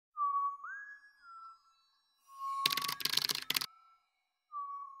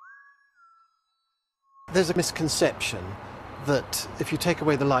There's a misconception that if you take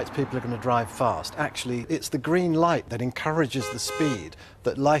away the lights, people are going to drive fast. Actually, it's the green light that encourages the speed,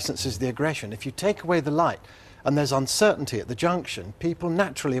 that licenses the aggression. If you take away the light and there's uncertainty at the junction, people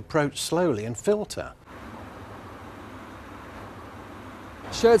naturally approach slowly and filter.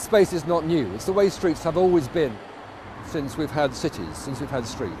 Shared space is not new. It's the way streets have always been since we've had cities, since we've had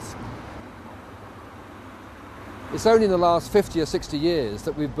streets. It's only in the last 50 or 60 years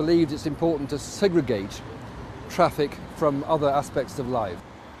that we've believed it's important to segregate traffic from other aspects of life.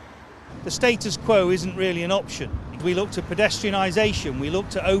 The status quo isn't really an option. We looked at pedestrianisation, we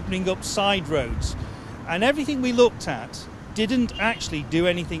looked at opening up side roads, and everything we looked at didn't actually do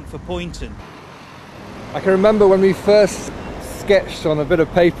anything for Poynton. I can remember when we first sketched on a bit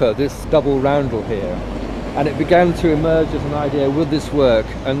of paper this double roundel here, and it began to emerge as an idea, would this work?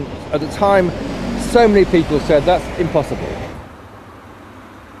 And at the time, so many people said that's impossible.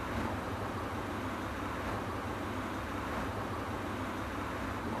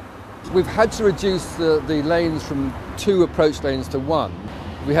 We've had to reduce the lanes from 2 approach lanes to 1.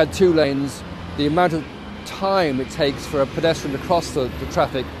 If we had 2 lanes, the amount of time it takes for a pedestrian to cross the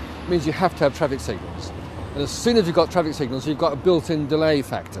traffic means you have to have traffic signals. And as soon as you've got traffic signals, you've got a built-in delay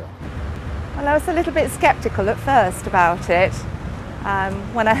factor. Well, I was a little bit sceptical at first about it.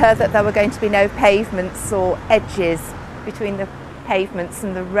 When I heard that there were going to be no pavements or edges between the pavements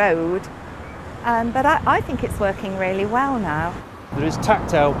and the road. But I think it's working really well now. There is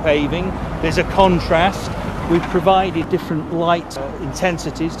tactile paving, there's a contrast. We've provided different light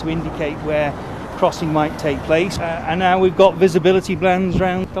intensities to indicate where crossing might take place, and now we've got visibility bands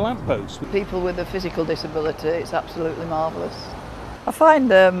around the lampposts. People with a physical disability, it's absolutely marvellous. I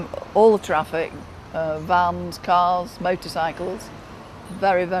find all the traffic, vans, cars, motorcycles,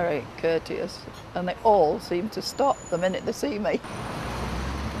 very, very courteous, and they all seem to stop the minute they see me.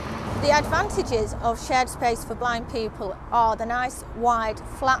 The advantages of shared space for blind people are the nice, wide,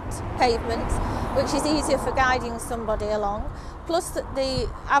 flat pavements, which is easier for guiding somebody along, plus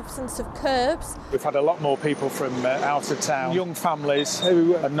the absence of curbs. We've had a lot more people from out of town, young families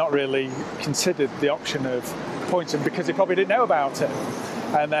who have not really considered the option of Poynton because they probably didn't know about it.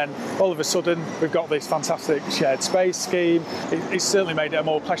 And then all of a sudden we've got this fantastic shared space scheme. It's certainly made it a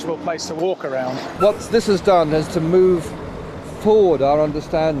more pleasurable place to walk around. What this has done is to move forward our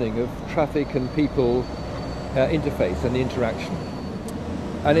understanding of traffic and people interface and the interaction.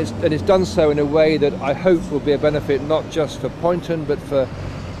 And it's done so in a way that I hope will be a benefit not just for Poynton but for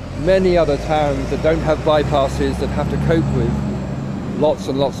many other towns that don't have bypasses, that have to cope with lots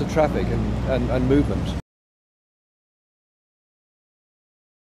and lots of traffic and movement.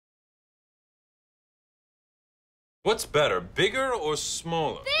 What's better, bigger or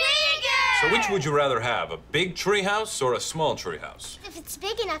smaller? Bigger! So which would you rather have, a big treehouse or a small treehouse? If it's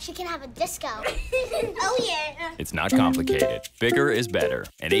big enough, you can have a disco. Oh, yeah. It's not complicated. Bigger is better,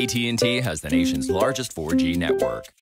 and AT&T has the nation's largest 4G network.